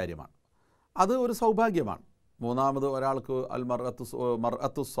ആവശ്യമായിട്ടുള്ള ഒരു കാര്യമാണ്, അത് ഒരു സൗഭാഗ്യമാണ്. മൂന്നാമത്, ഒരാൾക്ക്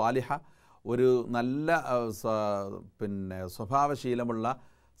മർഅത്തു സ്വാലിഹ, ഒരു നല്ല സ്വഭാവശീലമുള്ള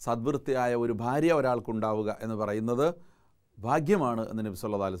സദ്വൃത്തിയായ ഒരു ഭാര്യ ഒരാൾക്കുണ്ടാവുക എന്ന് പറയുന്നത് ഭാഗ്യമാണ് എന്ന് നബി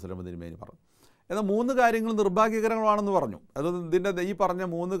സല്ലല്ലാഹു അലൈഹി വസല്ലം തിരുമേനി പറഞ്ഞു. എന്നാൽ 3 കാര്യങ്ങൾ നിർഭാഗ്യകരമാണെന്ന് പറഞ്ഞു. അത് ഈ പറഞ്ഞ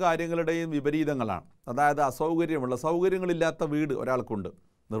 3 കാര്യങ്ങളുടെയും വിപരീതങ്ങളാണ്. അതായത് സൗകര്യങ്ങളില്ലാത്ത വീട് ഒരാൾക്കുണ്ട്,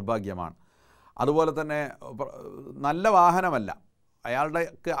 നിർഭാഗ്യമാണ്. അതുപോലെ തന്നെ നല്ല വാഹനമല്ല,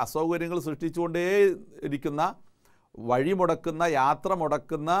 അയാളുടെയൊക്കെ അസൗകര്യങ്ങൾ സൃഷ്ടിച്ചുകൊണ്ടേ ഇരിക്കുന്ന, വഴി മുടക്കുന്ന, യാത്ര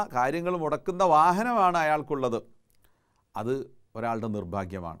മുടക്കുന്ന, കാര്യങ്ങൾ മുടക്കുന്ന വാഹനമാണ് അയാൾക്കുള്ളത്, അത് ഒരാളുടെ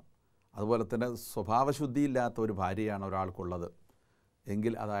നിർഭാഗ്യമാണ്. അതുപോലെ തന്നെ സ്വഭാവശുദ്ധിയില്ലാത്ത ഒരു ഭാര്യയാണ് ഒരാൾക്കുള്ളത്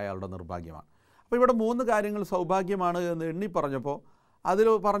എങ്കിൽ അത് അയാളുടെ നിർഭാഗ്യമാണ്. അപ്പോൾ ഇവിടെ 3 കാര്യങ്ങൾ സൗഭാഗ്യമാണ് എന്ന് എണ്ണി പറഞ്ഞപ്പോൾ അതിൽ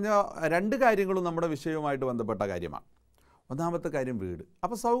പറഞ്ഞ 2 കാര്യങ്ങളും നമ്മുടെ വിഷയവുമായിട്ട് ബന്ധപ്പെട്ട കാര്യമാണ്. ഒന്നാമത്തെ കാര്യം വീട്.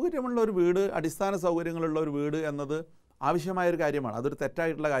 അപ്പോൾ സൗകര്യമുള്ള ഒരു വീട്, അടിസ്ഥാന സൗകര്യങ്ങളുള്ള ഒരു വീട് എന്നത് ആവശ്യമായൊരു കാര്യമാണ്. അതൊരു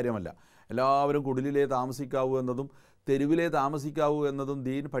തെറ്റായിട്ടുള്ള കാര്യമല്ല. എല്ലാവരും കുടിലിലേ താമസിക്കാവൂ എന്നതും തെരുവിലേ താമസിക്കാവൂ എന്നതും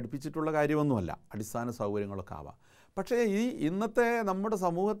ദീൻ പഠിപ്പിച്ചിട്ടുള്ള കാര്യമൊന്നുമല്ല. അടിസ്ഥാന സൗകര്യങ്ങളൊക്കെ ആവാം. പക്ഷേ ഇന്നത്തെ നമ്മുടെ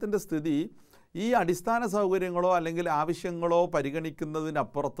സമൂഹത്തിൻ്റെ സ്ഥിതി ഈ അടിസ്ഥാന സൗകര്യങ്ങളോ അല്ലെങ്കിൽ ആവശ്യങ്ങളോ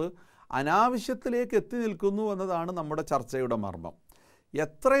പരിഗണിക്കുന്നതിനപ്പുറത്ത് അനാവശ്യത്തിലേക്ക് എത്തി നിൽക്കുന്നു എന്നതാണ് നമ്മുടെ ചർച്ചയുടെ മർമ്മം.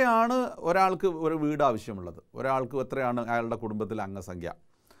 എത്രയാണ് ഒരാൾക്ക് ഒരു വീട് ആവശ്യമുള്ളത്? ഒരാൾക്ക് എത്രയാണ് അയാളുടെ കുടുംബത്തിലെ അംഗസംഖ്യ?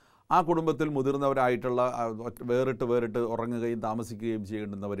 ആ കുടുംബത്തിൽ മുതിർന്നവരായിട്ടുള്ള വേറിട്ട് ഉറങ്ങുകയും താമസിക്കുകയും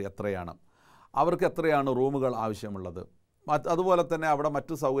ചെയ്യുന്നവർ എത്രയാണ്? അവർക്ക് എത്രയാണ് റൂമുകൾ ആവശ്യമുള്ളത്? അതുപോലെ തന്നെ അവിടെ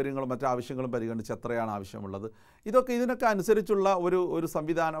മറ്റു സൗകര്യങ്ങളും മറ്റു ആവശ്യങ്ങളും പരിഗണിച്ച് എത്രയാണ് ആവശ്യമുള്ളത്? ഇതിനൊക്കെ അനുസരിച്ചുള്ള ഒരു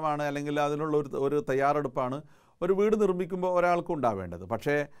സംവിധാനമാണ്, അല്ലെങ്കിൽ അതിനുള്ള ഒരു തയ്യാറെടുപ്പാണ് ഒരു വീട് നിർമ്മിക്കുമ്പോൾ ഒരാൾക്ക് ഉണ്ടാവേണ്ടത്.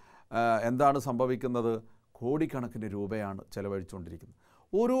 പക്ഷേ എന്താണ് സംഭവിക്കുന്നത്? കോടിക്കണക്കിന് രൂപയാണ് ചെലവഴിച്ചുകൊണ്ടിരിക്കുന്നത്.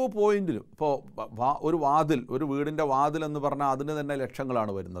 ഓരോ പോയിന്റിലും. ഇപ്പോൾ ഒരു വീടിൻ്റെ വാതിൽ എന്ന് പറഞ്ഞാൽ അതിന് തന്നെ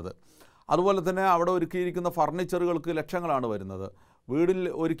ലക്ഷങ്ങളാണ് വരുന്നത്. അതുപോലെ തന്നെ അവിടെ ഒരുക്കിയിരിക്കുന്ന ഫർണിച്ചറുകൾക്ക് ലക്ഷങ്ങളാണ് വരുന്നത്. വീടിൽ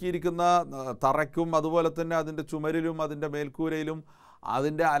ഒരുക്കിയിരിക്കുന്ന തറയ്ക്കും അതുപോലെ തന്നെ അതിൻ്റെ ചുമരിലും അതിൻ്റെ മേൽക്കൂരയിലും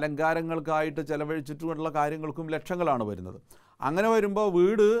അതിൻ്റെ അലങ്കാരങ്ങൾക്കായിട്ട് ചെലവഴിച്ചിട്ടുള്ള കാര്യങ്ങൾക്കും ലക്ഷങ്ങളാണ് വരുന്നത്. അങ്ങനെ വരുമ്പോൾ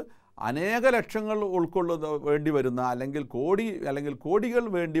വീട് അനേക ലക്ഷങ്ങൾ വേണ്ടി വരുന്ന അല്ലെങ്കിൽ കോടികൾ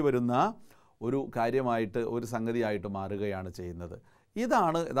വേണ്ടി വരുന്ന ഒരു കാര്യമായിട്ട് ഒരു സംഗതിയായിട്ട് മാറുകയാണ് ചെയ്യുന്നത്.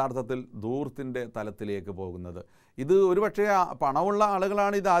 ഇതാണ് യഥാർത്ഥത്തിൽ ധൂർത്തിൻ്റെ തലത്തിലേക്ക് പോകുന്നത്. ഇത് ഒരുപക്ഷേ പണമുള്ള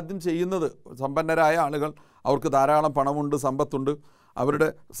ആളുകളാണ് ഇത് ആദ്യം ചെയ്യുന്നത്. സമ്പന്നരായ ആളുകൾ, അവർക്ക് ധാരാളം പണമുണ്ട്, സമ്പത്തുണ്ട്, അവരുടെ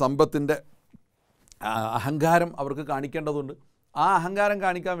സമ്പത്തിൻ്റെ അഹങ്കാരം അവർക്ക് കാണിക്കേണ്ടതുണ്ട്. ആ അഹങ്കാരം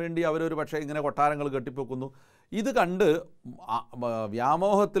കാണിക്കാൻ വേണ്ടി അവരൊരു പക്ഷേ ഇങ്ങനെ കൊട്ടാരങ്ങൾ കെട്ടിപ്പൊക്കുന്നു. ഇത് കണ്ട്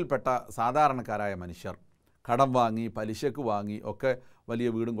വ്യാമോഹത്തിൽപ്പെട്ട സാധാരണക്കാരായ മനുഷ്യർ കടം വാങ്ങി പലിശക്ക് വാങ്ങി ഒക്കെ വലിയ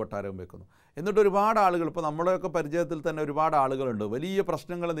വീടും കൊട്ടാരവും വെക്കുന്നു. എന്നിട്ട് ഒരുപാട് ആളുകൾ, ഇപ്പോൾ നമ്മുടെയൊക്കെ പരിചയത്തിൽ തന്നെ ഒരുപാട് ആളുകളുണ്ട്, വലിയ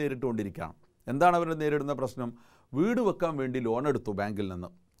പ്രശ്നങ്ങൾ നേരിട്ടുകൊണ്ടിരിക്കുകയാണ്. എന്താണ് അവർ നേരിടുന്ന പ്രശ്നം? വീട് വെക്കാൻ വേണ്ടി ലോൺ എടുത്തു ബാങ്കിൽ നിന്ന്.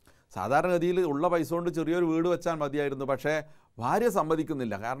 സാധാരണഗതിയിൽ ഉള്ള പൈസ കൊണ്ട് ചെറിയൊരു വീട് വെച്ചാൽ മതിയായിരുന്നു. പക്ഷേ ഭാര്യ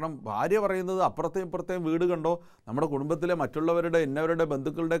സമ്മതിക്കുന്നില്ല. കാരണം ഭാര്യ പറയുന്നത് അപ്പുറത്തെയും ഇപ്പുറത്തെയും വീട് കണ്ടോ, നമ്മുടെ കുടുംബത്തിലെ മറ്റുള്ളവരുടെ ഇന്നവരുടെ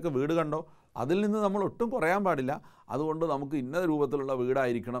ബന്ധുക്കളുടെയൊക്കെ വീട് കണ്ടോ, അതിൽ നിന്ന് നമ്മൾ ഒട്ടും കുറയാൻ പാടില്ല, അതുകൊണ്ട് നമുക്ക് ഇന്ന രൂപത്തിലുള്ള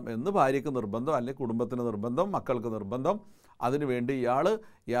വീടായിരിക്കണം എന്ന് ഭാര്യയ്ക്ക് നിർബന്ധം, അല്ലെങ്കിൽ കുടുംബത്തിന് നിർബന്ധം, മക്കൾക്ക് നിർബന്ധം. അതിനുവേണ്ടി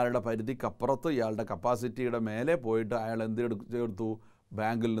ഇയാളുടെ പരിധിക്കപ്പുറത്ത് ഇയാളുടെ കപ്പാസിറ്റിയുടെ മേലെ പോയിട്ട് അയാൾ എടുത്തു?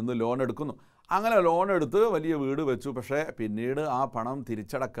 ബാങ്കിൽ നിന്ന് ലോൺ എടുക്കുന്നു. അങ്ങനെ ലോൺ എടുത്ത് വലിയ വീട് വെച്ചു. പക്ഷേ പിന്നീട് ആ പണം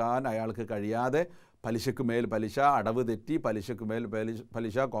തിരിച്ചടക്കാൻ അയാൾക്ക് കഴിയാതെ പലിശക്ക് മേൽ പലിശ, അടവ് തെറ്റി പലിശക്ക് മേൽ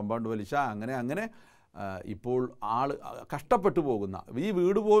പലിശ, കോമ്പൗണ്ട് പലിശ, അങ്ങനെ ഇപ്പോൾ കഷ്ടപ്പെട്ടു പോകുന്ന, ഈ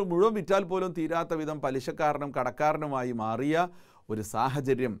വീട് മുഴുവൻ വിറ്റാൽ പോലും തീരാത്ത വിധം പലിശക്കാരനും കടക്കാരനുമായി മാറിയ ഒരു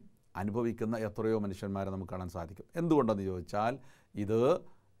സാഹചര്യം അനുഭവിക്കുന്ന എത്രയോ മനുഷ്യന്മാരെ നമുക്ക് കാണാൻ സാധിക്കും. എന്തുകൊണ്ടെന്ന് ചോദിച്ചാൽ ഇത്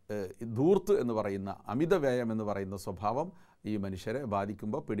ധൂർത്ത് എന്ന് പറയുന്ന, അമിതവ്യയം എന്ന് പറയുന്ന സ്വഭാവം ഈ മനുഷ്യരെ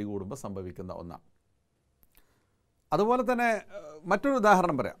ബാധിക്കുമ്പോൾ, പിടികൂടുമ്പോൾ സംഭവിക്കുന്ന ഒന്നാണ്. അതുപോലെ തന്നെ മറ്റൊരു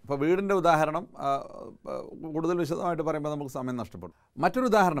ഉദാഹരണം പറയാം. ഇപ്പോൾ വീടിൻ്റെ ഉദാഹരണം കൂടുതൽ വിശദമായിട്ട് പറയുമ്പോൾ നമുക്ക് സമയം നഷ്ടപ്പെടും. മറ്റൊരു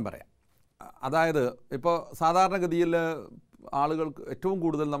ഉദാഹരണം പറയാം. അതായത് ഇപ്പോൾ സാധാരണഗതിയിൽ ആളുകൾക്ക് ഏറ്റവും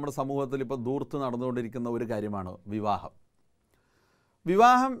കൂടുതൽ നമ്മുടെ സമൂഹത്തിൽ ഇപ്പോൾ ധൂർത്ത് നടന്നുകൊണ്ടിരിക്കുന്ന ഒരു കാര്യമാണ് വിവാഹം.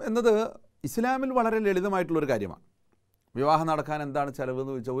 വിവാഹം എന്നത് ഇസ്ലാമിൽ വളരെ ലളിതമായിട്ടുള്ളൊരു കാര്യമാണ്. വിവാഹം നടക്കാൻ എന്താണ്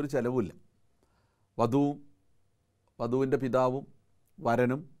ചിലവെന്ന് ചോദിച്ചാൽ ഒരു ചിലവുമില്ല. വധുവിൻ്റെ പിതാവും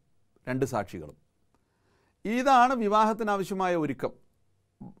വരനും 2 സാക്ഷികളും, ഇതാണ് വിവാഹത്തിനാവശ്യമായ ഒരുക്കം.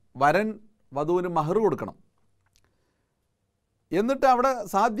 വരൻ വധുവിന് മഹർ കൊടുക്കണം. എന്നിട്ട് അവിടെ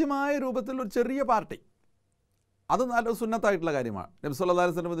സാധ്യമായ രൂപത്തിൽ ഒരു ചെറിയ പാർട്ടി, അത് നല്ല സുന്നത്തായിട്ടുള്ള കാര്യമാണ്. നബി സല്ലല്ലാഹു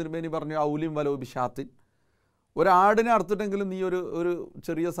അലൈഹി വസല്ലം തിരുമേനി പറഞ്ഞു, ഔലിം വലോ ബിശാത്തിൻ, ഒരാടിനെ അറുത്തിട്ടെങ്കിലും നീ ഒരു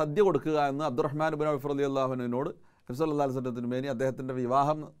ചെറിയ സദ്യ കൊടുക്കുക എന്ന് അബ്ദുറഹ്മാൻ ഇബ്നു ഔഫ് റളിയല്ലാഹു അൻഹുവിനോട് നബി സല്ലല്ലാഹു അലൈഹി വസല്ലം തിരുമേനി അദ്ദേഹത്തിൻ്റെ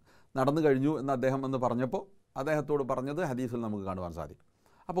വിവാഹം നടന്നു കഴിഞ്ഞു എന്ന് അദ്ദേഹം എന്ന് പറഞ്ഞപ്പോൾ അദ്ദേഹത്തോട് പറഞ്ഞത് ഹദീസിൽ നമുക്ക് കാണുവാൻ സാധിക്കും.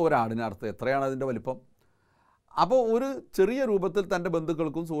 അപ്പോൾ ഒരാടിനെ അറുത്ത് എത്രയാണ് അതിൻ്റെ വലിപ്പം? അപ്പോൾ ഒരു ചെറിയ രൂപത്തിൽ തൻ്റെ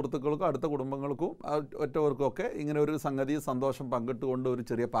ബന്ധുക്കൾക്കും സുഹൃത്തുക്കൾക്കും അടുത്ത കുടുംബങ്ങൾക്കും ഒറ്റവർക്കുമൊക്കെ ഇങ്ങനെ ഒരു സംഗതി സന്തോഷം പങ്കിട്ടുകൊണ്ട് ഒരു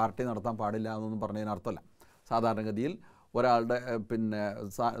ചെറിയ പാർട്ടി നടത്താൻ പാടില്ല എന്നൊന്നും പറഞ്ഞതിനർത്ഥമല്ല. സാധാരണഗതിയിൽ ഒരാളുടെ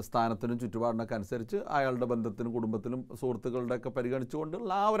സ്ഥാനത്തിനും ചുറ്റുപാടിനൊക്കെ അനുസരിച്ച് അയാളുടെ ബന്ധത്തിനും കുടുംബത്തിനും സുഹൃത്തുക്കളുടെയൊക്കെ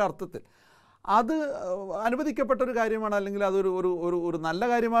പരിഗണിച്ചുകൊണ്ടുള്ള ആ ഒരു അർത്ഥത്തിൽ അത് അനുവദിക്കപ്പെട്ടൊരു കാര്യമാണ്, അല്ലെങ്കിൽ അതൊരു ഒരു നല്ല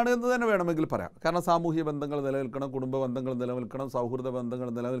കാര്യമാണ് എന്ന് തന്നെ വേണമെങ്കിൽ പറയാം. കാരണം സാമൂഹ്യ ബന്ധങ്ങൾ നിലനിൽക്കണം, കുടുംബ ബന്ധങ്ങൾ നിലനിൽക്കണം, സൗഹൃദ ബന്ധങ്ങൾ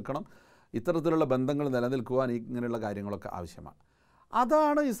നിലനിൽക്കണം. ഇത്തരത്തിലുള്ള ബന്ധങ്ങൾ നിലനിൽക്കുവാൻ ഇങ്ങനെയുള്ള കാര്യങ്ങളൊക്കെ ആവശ്യമാണ്.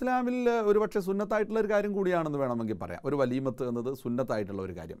 അതാണ് ഇസ്ലാമിൽ ഒരുപക്ഷെ സുന്നത്തായിട്ടുള്ളൊരു കാര്യം കൂടിയാണെന്ന് വേണമെങ്കിൽ പറയാം. ഒരു വലീമത്ത് എന്നത് സുന്നത്തായിട്ടുള്ള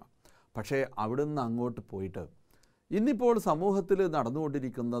ഒരു കാര്യമാണ്. പക്ഷേ അവിടെ നിന്ന് അങ്ങോട്ട് പോയിട്ട് ഇന്നിപ്പോൾ സമൂഹത്തിൽ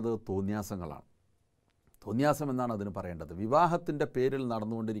നടന്നുകൊണ്ടിരിക്കുന്നത് തോന്നിയാസങ്ങളാണ്. തോന്നിയാസം എന്നാണ് അതിന് പറയേണ്ടത്. വിവാഹത്തിൻ്റെ പേരിൽ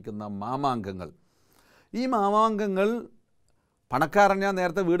നടന്നുകൊണ്ടിരിക്കുന്ന മാമാങ്കങ്ങൾ. ഈ മാമാങ്കങ്ങൾ പണക്കാരൻ, ഞാൻ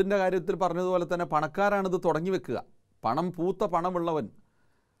നേരത്തെ വീടിൻ്റെ കാര്യത്തിൽ പറഞ്ഞതുപോലെ തന്നെ പണക്കാരാണിത് തുടങ്ങി വെക്കുക. പൂത്ത പണമുള്ളവൻ,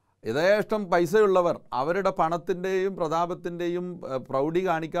 യഥേഷ്ടം പൈസയുള്ളവർ, അവരുടെ പണത്തിൻ്റെയും പ്രതാപത്തിൻ്റെയും പ്രൗഢി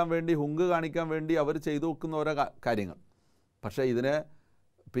കാണിക്കാൻ വേണ്ടി, ഹുങ്ക് കാണിക്കാൻ വേണ്ടി അവർ ചെയ്തു വെക്കുന്ന ഓരോ കാര്യങ്ങൾ. പക്ഷേ ഇതിനെ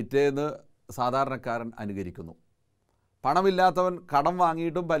പിറ്റേന്ന് സാധാരണക്കാരൻ അനുകരിക്കുന്നു. പണമില്ലാത്തവൻ കടം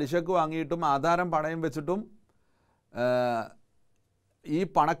വാങ്ങിയിട്ടും പലിശക്ക് വാങ്ങിയിട്ടും ആധാരം പണയം വെച്ചിട്ടും ഈ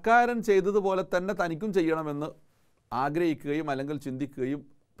പണക്കാരൻ ചെയ്തതുപോലെ തന്നെ തനിക്കും ചെയ്യണമെന്ന് ആഗ്രഹിക്കുകയും അല്ലെങ്കിൽ ചിന്തിക്കുകയും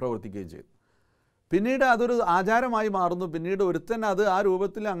പ്രവർത്തിക്കുകയും ചെയ്തു. പിന്നീട് അതൊരു ആചാരമായി മാറുന്നു. പിന്നീട് ഒരുത്തൻ ആ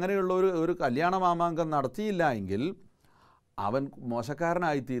രൂപത്തിൽ അങ്ങനെയുള്ള ഒരു കല്യാണ മാമാങ്കം നടത്തിയില്ല എങ്കിൽ അവൻ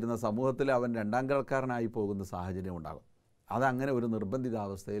മോശക്കാരനായിത്തീരുന്ന, സമൂഹത്തിൽ അവൻ രണ്ടാം കളക്കാരനായി പോകുന്ന സാഹചര്യം ഉണ്ടാകും. അതങ്ങനെ ഒരു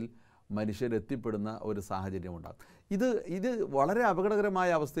നിർബന്ധിതാവസ്ഥയിൽ മനുഷ്യരെത്തിപ്പെടുന്ന ഒരു സാഹചര്യം ഉണ്ടാകും. ഇത് വളരെ അപകടകരമായ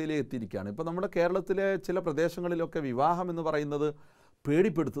അവസ്ഥയിലേക്ക് എത്തിയിരിക്കുകയാണ്. ഇപ്പോൾ നമ്മുടെ കേരളത്തിലെ ചില പ്രദേശങ്ങളിലൊക്കെ വിവാഹം എന്ന് പറയുന്നത്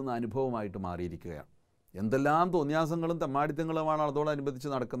പേടിപ്പെടുത്തുന്ന അനുഭവമായിട്ട് മാറിയിരിക്കുകയാണ്. എന്തെല്ലാം തോന്നിയാസങ്ങളും തെമ്മാടിത്തങ്ങളുമാണ് അതോടനുബന്ധിച്ച്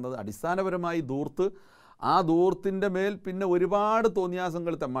നടക്കുന്നത്. അടിസ്ഥാനപരമായി ആ ധൂർത്തിൻ്റെ മേൽ പിന്നെ ഒരുപാട്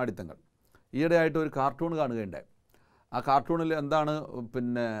തോന്നിയാസങ്ങൾ, തെമ്മാടിത്തങ്ങൾ. ഈയിടെയായിട്ട് ഒരു കാർട്ടൂൺ കാണുകയുണ്ടായി. ആ കാർട്ടൂണിൽ എന്താണ്,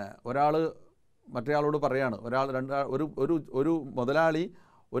 ഒരാൾ മറ്റേയാളോട് പറയാണ്, ഒരു ഒരു ഒരു മുതലാളി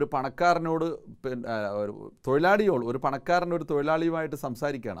ഒരു പണക്കാരനോട് ഒരു തൊഴിലാളിയോട്, ഒരു പണക്കാരൻ ഒരു തൊഴിലാളിയുമായിട്ട്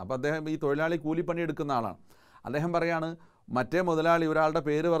സംസാരിക്കുകയാണ്. അപ്പോൾ അദ്ദേഹം ഈ തൊഴിലാളി കൂലിപ്പണി എടുക്കുന്ന ആളാണ്. അദ്ദേഹം പറയാണ്, മറ്റേ മുതലാളി ഒരാളുടെ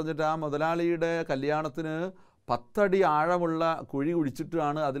പേര് പറഞ്ഞിട്ട് ആ മുതലാളിയുടെ കല്യാണത്തിന് 10 അടി ആഴമുള്ള കുഴി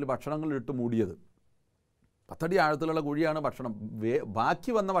കുഴിച്ചിട്ടാണ് അതിൽ ഭക്ഷണങ്ങൾ ഇട്ട് മൂടിയത്. 10 അടി ആഴത്തിലുള്ള കുഴിയാണ് ഭക്ഷണം,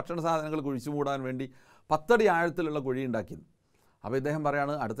 ബാക്കി വന്ന ഭക്ഷണ സാധനങ്ങൾ കുഴിച്ചു മൂടാൻ വേണ്ടി 10 അടി ആഴത്തിലുള്ള കുഴി ഉണ്ടാക്കിയത്. അപ്പോൾ ഇദ്ദേഹം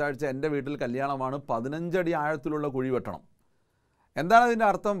പറയാണ്, അടുത്ത ആഴ്ച എൻ്റെ വീട്ടിൽ കല്യാണമാണ്, 15 അടി ആഴത്തിലുള്ള കുഴി വെട്ടണം. എന്താണ് അതിൻ്റെ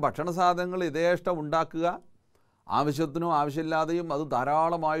അർത്ഥം? ഭക്ഷണ സാധനങ്ങൾ യഥേഷ്ടം ഉണ്ടാക്കുക, ആവശ്യത്തിനും ആവശ്യമില്ലാതെയും അത്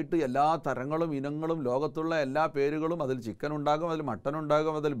ധാരാളമായിട്ട് എല്ലാ തരങ്ങളും ഇനങ്ങളും ലോകത്തുള്ള എല്ലാ പേരുകളും, അതിൽ ചിക്കൻ ഉണ്ടാകും, അതിൽ മട്ടൻ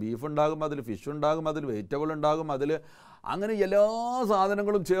ഉണ്ടാകും, അതിൽ ബീഫ് ഉണ്ടാകും, അതിൽ ഫിഷ് ഉണ്ടാകും, അതിൽ വെജിറ്റബിൾ ഉണ്ടാകും, അതിൽ അങ്ങനെ എല്ലാ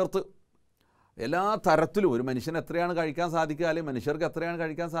സാധനങ്ങളും ചേർത്ത് എല്ലാ തരത്തിലും ഒരു മനുഷ്യന് എത്രയാണ് കഴിക്കാൻ സാധിക്കുക, അല്ലെങ്കിൽ മനുഷ്യർക്ക് എത്രയാണ്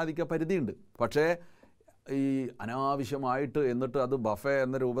കഴിക്കാൻ സാധിക്കുക പരിധിയുണ്ട്. പക്ഷേ ഈ അനാവശ്യമായിട്ട് എന്നിട്ട് അത് ബഫേ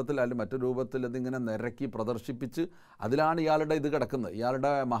എന്ന രൂപത്തിൽ അല്ലെങ്കിൽ മറ്റൊരു രൂപത്തിൽ അതിങ്ങനെ നിരക്കി പ്രദർശിപ്പിച്ച് അതിലാണ് ഇയാളുടെ ഇത് കിടക്കുന്നത്,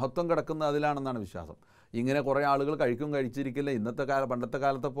 ഇയാളുടെ മഹത്വം കിടക്കുന്നത് അതിലാണെന്നാണ് വിശ്വാസം. ഇങ്ങനെ കുറേ ആളുകൾ കഴിച്ചിരിക്കില്ല. പണ്ടത്തെ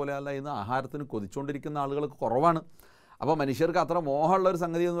കാലത്തെ പോലെ അല്ല, ഇന്ന് ആഹാരത്തിന് കൊതിച്ചുകൊണ്ടിരിക്കുന്ന ആളുകൾക്ക് കുറവാണ്. അപ്പോൾ മനുഷ്യർക്ക് അത്ര മോഹമുള്ളൊരു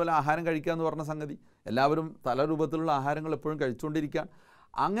സംഗതിയൊന്നുമല്ല ആഹാരം കഴിക്കുക എന്ന് പറഞ്ഞ സംഗതി. എല്ലാവരും പല രൂപത്തിലുള്ള ആഹാരങ്ങൾ എപ്പോഴും കഴിച്ചുകൊണ്ടിരിക്കാൻ.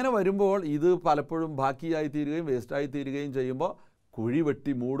 അങ്ങനെ വരുമ്പോൾ ഇത് പലപ്പോഴും ബാക്കിയായി തീരുകയും വേസ്റ്റായി തീരുകയും ചെയ്യുമ്പോൾ കുഴി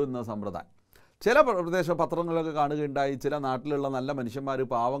വെട്ടി മൂടുന്ന സമ്പ്രദായം ചില പ്രദേശ പത്രങ്ങളൊക്കെ കാണുകയുണ്ടായി. ചില നാട്ടിലുള്ള നല്ല മനുഷ്യന്മാർ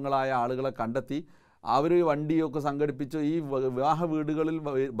പാവങ്ങളായ ആളുകളെ കണ്ടെത്തി അവർ വണ്ടിയൊക്കെ സംഘടിപ്പിച്ച് ഈ വിവാഹ വീടുകളിൽ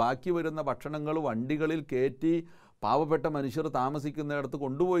ബാക്കി വരുന്ന ഭക്ഷണങ്ങൾ വണ്ടികളിൽ കയറ്റി പാവപ്പെട്ട മനുഷ്യർ താമസിക്കുന്നിടത്ത്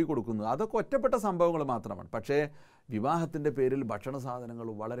കൊണ്ടുപോയി കൊടുക്കുന്നു. അതൊക്കെ ഒറ്റപ്പെട്ട സംഭവങ്ങൾ മാത്രമാണ്. പക്ഷേ വിവാഹത്തിൻ്റെ പേരിൽ ഭക്ഷണ സാധനങ്ങൾ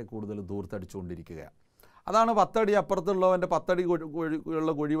വളരെ കൂടുതൽ ദൂർത്തടിച്ചുകൊണ്ടിരിക്കുകയാണ്. അതാണ് 10 അടി അപ്പുറത്തുള്ളവൻ്റെ 10 അടി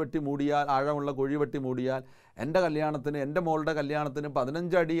ഉള്ള കുഴിവെട്ടി മൂടിയാൽ, ആഴമുള്ള കുഴിവെട്ടി മൂടിയാൽ, എൻ്റെ കല്യാണത്തിന്, എൻ്റെ മോളുടെ കല്യാണത്തിന്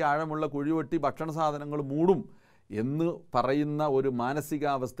 15 അടി ആഴമുള്ള കുഴിവെട്ടി ഭക്ഷണ സാധനങ്ങൾ മൂടും എന്ന് പറയുന്ന ഒരു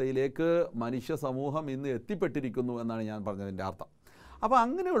മാനസികാവസ്ഥയിലേക്ക് മനുഷ്യ സമൂഹം ഇന്ന് എത്തിപ്പെട്ടിരിക്കുന്നു എന്നാണ് ഞാൻ പറഞ്ഞതിൻ്റെ അർത്ഥം. അപ്പോൾ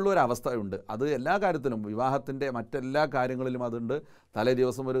അങ്ങനെയുള്ളൊരവസ്ഥയുണ്ട്. അത് എല്ലാ കാര്യത്തിലും, വിവാഹത്തിൻ്റെ മറ്റെല്ലാ കാര്യങ്ങളിലും അതുണ്ട്. തലേ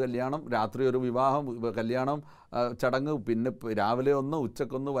ദിവസം ഒരു കല്യാണം, രാത്രി ഒരു വിവാഹം, കല്യാണം ചടങ്ങ്, പിന്നെ രാവിലെ ഒന്ന്,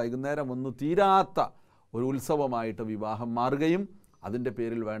 ഉച്ചക്കൊന്ന്, വൈകുന്നേരം ഒന്ന്, തീരാത്ത ഒരു ഉത്സവമായിട്ട് വിവാഹം മാറുകയും അതിൻ്റെ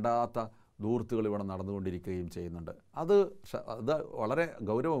പേരിൽ വേണ്ടാത്ത ധൂർത്തുകൾ ഇവിടെ നടന്നുകൊണ്ടിരിക്കുകയും ചെയ്യുന്നുണ്ട്. അത് വളരെ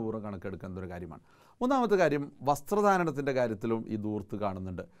ഗൗരവപൂർവ്വം കണക്കെടുക്കേണ്ട ഒരു കാര്യമാണ്. മൂന്നാമത്തെ കാര്യം, വസ്ത്രധാരണത്തിൻ്റെ കാര്യത്തിലും ഈ ധൂർത്ത്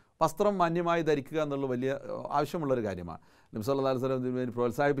കാണുന്നുണ്ട്. വസ്ത്രം മാന്യമായി ധരിക്കുക എന്നുള്ള വലിയ ആവശ്യമുള്ളൊരു കാര്യമാണ്. നബി സല്ലല്ലാഹു അലൈഹി വസല്ലം ഇതിനുവേണ്ടി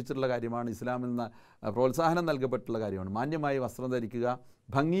പ്രോത്സാഹിപ്പിച്ചിട്ടുള്ള കാര്യമാണ്. ഇസ്ലാമിൽ നിന്ന് പ്രോത്സാഹനം നൽകപ്പെട്ടുള്ള കാര്യമാണ്. മാന്യമായി വസ്ത്രം ധരിക്കുക,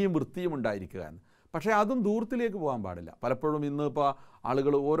 ഭംഗിയും വൃത്തിയും ഉണ്ടായിരിക്കുക എന്ന്. പക്ഷേ അതും ധൂർത്തിലേക്ക് പോകാൻ പാടില്ല. പലപ്പോഴും ഇന്നിപ്പോൾ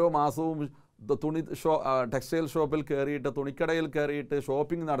ആളുകൾ ഓരോ മാസവും ടെക്സ്റ്റൈൽ ഷോപ്പിൽ കയറിയിട്ട്, തുണിക്കടയിൽ കയറിയിട്ട്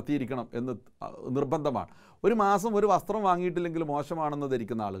ഷോപ്പിംഗ് നടത്തിയിരിക്കണം എന്ന് നിർബന്ധമാണ്. ഒരു മാസം ഒരു വസ്ത്രം വാങ്ങിയിട്ടില്ലെങ്കിൽ മോശമാണെന്ന്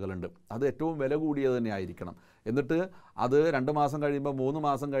ധരിക്കുന്ന ആളുകളുണ്ട്. അത് ഏറ്റവും വില കൂടിയത് തന്നെ ആയിരിക്കണം. എന്നിട്ട് അത് 2 മാസം കഴിയുമ്പോൾ 3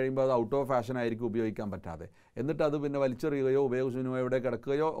 മാസം കഴിയുമ്പോൾ അത് ഔട്ട് ഓഫ് ഫാഷൻ ആയിരിക്കും, ഉപയോഗിക്കാൻ പറ്റാതെ. എന്നിട്ട് അത് പിന്നെ വലിച്ചെറിയുകയോ ഉപയോഗശൂന്യമായി എവിടെ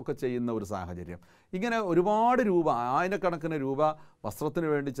കിടക്കുകയോ ഒക്കെ ചെയ്യുന്ന ഒരു സാഹചര്യം. ഇങ്ങനെ ഒരുപാട് രൂപ, ആയിരക്കണക്കിന് രൂപ വസ്ത്രത്തിന്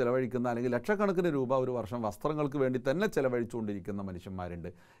വേണ്ടി ചിലവഴിക്കുന്ന, അല്ലെങ്കിൽ ലക്ഷക്കണക്കിന് രൂപ ഒരു വർഷം വസ്ത്രങ്ങൾക്ക് വേണ്ടി തന്നെ ചിലവഴിച്ചുകൊണ്ടിരിക്കുന്ന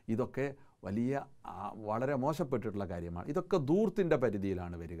മനുഷ്യന്മാരുണ്ട്. ഇതൊക്കെ വലിയ വളരെ മോശപ്പെട്ടിട്ടുള്ള കാര്യമാണ്. ഇതൊക്കെ ധൂർത്തിൻ്റെ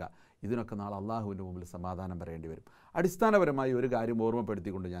പരിധിയിലാണ് വരിക. ഇതിനൊക്കെ നാളെ അള്ളാഹുവിൻ്റെ മുമ്പിൽ സമാധാനം പറയേണ്ടി വരും. അടിസ്ഥാനപരമായി ഒരു കാര്യം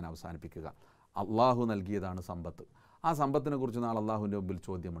ഓർമ്മപ്പെടുത്തിക്കൊണ്ട് ഞാൻ അവസാനിപ്പിക്കുക. അള്ളാഹു നൽകിയതാണ് സമ്പത്ത്. ആ സമ്പത്തിനെ കുറിച്ച് നാളെ അള്ളാഹുവിൻ്റെ മുമ്പിൽ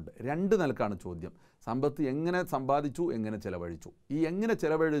ചോദ്യമുണ്ട്. 2 നിലക്കാണ് ചോദ്യം. സമ്പത്ത് എങ്ങനെ സമ്പാദിച്ചു, എങ്ങനെ ചിലവഴിച്ചു. ഈ എങ്ങനെ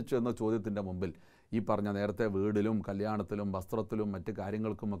ചിലവഴിച്ചു എന്ന ചോദ്യത്തിൻ്റെ മുമ്പിൽ ഈ പറഞ്ഞ നേരത്തെ വീടിലും കല്യാണത്തിലും വസ്ത്രത്തിലും മറ്റ്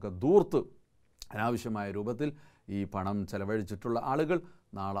കാര്യങ്ങൾക്കുമൊക്കെ ധൂർത്ത് അനാവശ്യമായ രൂപത്തിൽ ഈ പണം ചെലവഴിച്ചിട്ടുള്ള ആളുകൾ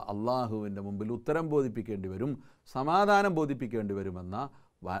നാളെ അള്ളാഹുവിൻ്റെ മുമ്പിൽ ഉത്തരം ബോധിപ്പിക്കേണ്ടി വരും, സമാധാനം ബോധിപ്പിക്കേണ്ടി വരുമെന്ന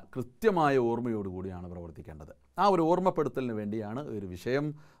കൃത്യമായ ഓർമ്മയോടുകൂടിയാണ് പ്രവർത്തിക്കേണ്ടത്. ആ ഒരു ഓർമ്മപ്പെടുത്തലിന് വേണ്ടിയാണ് ഒരു വിഷയം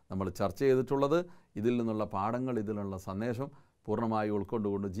നമ്മൾ ചർച്ച ചെയ്തിട്ടുള്ളത്. ഇതിൽ നിന്നുള്ള പാഠങ്ങൾ, ഇതിലുള്ള സന്ദേശം പൂർണ്ണമായി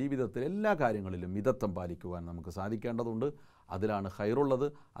ഉൾക്കൊണ്ടുകൊണ്ട് ജീവിതത്തിൽ എല്ലാ കാര്യങ്ങളിലും മിതത്വം പാലിക്കുവാൻ നമുക്ക് സാധിക്കേണ്ടതുണ്ട്. അതിലാണ് ഖൈറുള്ളത്,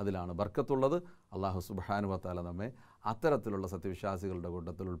 അതിലാണ് ബർക്കത്തുള്ളത്. അല്ലാഹു സുബ്ഹാനഹു വ തആല നമ്മെ അത്തരത്തിലുള്ള സത്യവിശ്വാസികളുടെ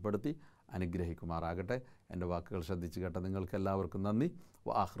കൂട്ടത്തിൽ ഉൾപ്പെടുത്തി അനുഗ്രഹിക്കുമാറാകട്ടെ. എൻ്റെ വാക്കുകൾ ശ്രദ്ധിച്ചു കേട്ട നിങ്ങൾക്ക് എല്ലാവർക്കും നന്ദി.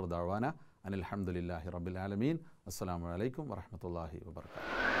 വആഖിറു ദഅ്വാന അനിൽ ഹംദുലില്ലാഹി റബ്ബിൽ ആലമീൻ. അസ്സലാമു അലൈക്കും വറഹ്മത്തുള്ളാഹി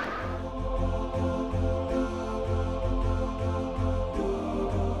വബറകാതുഹു.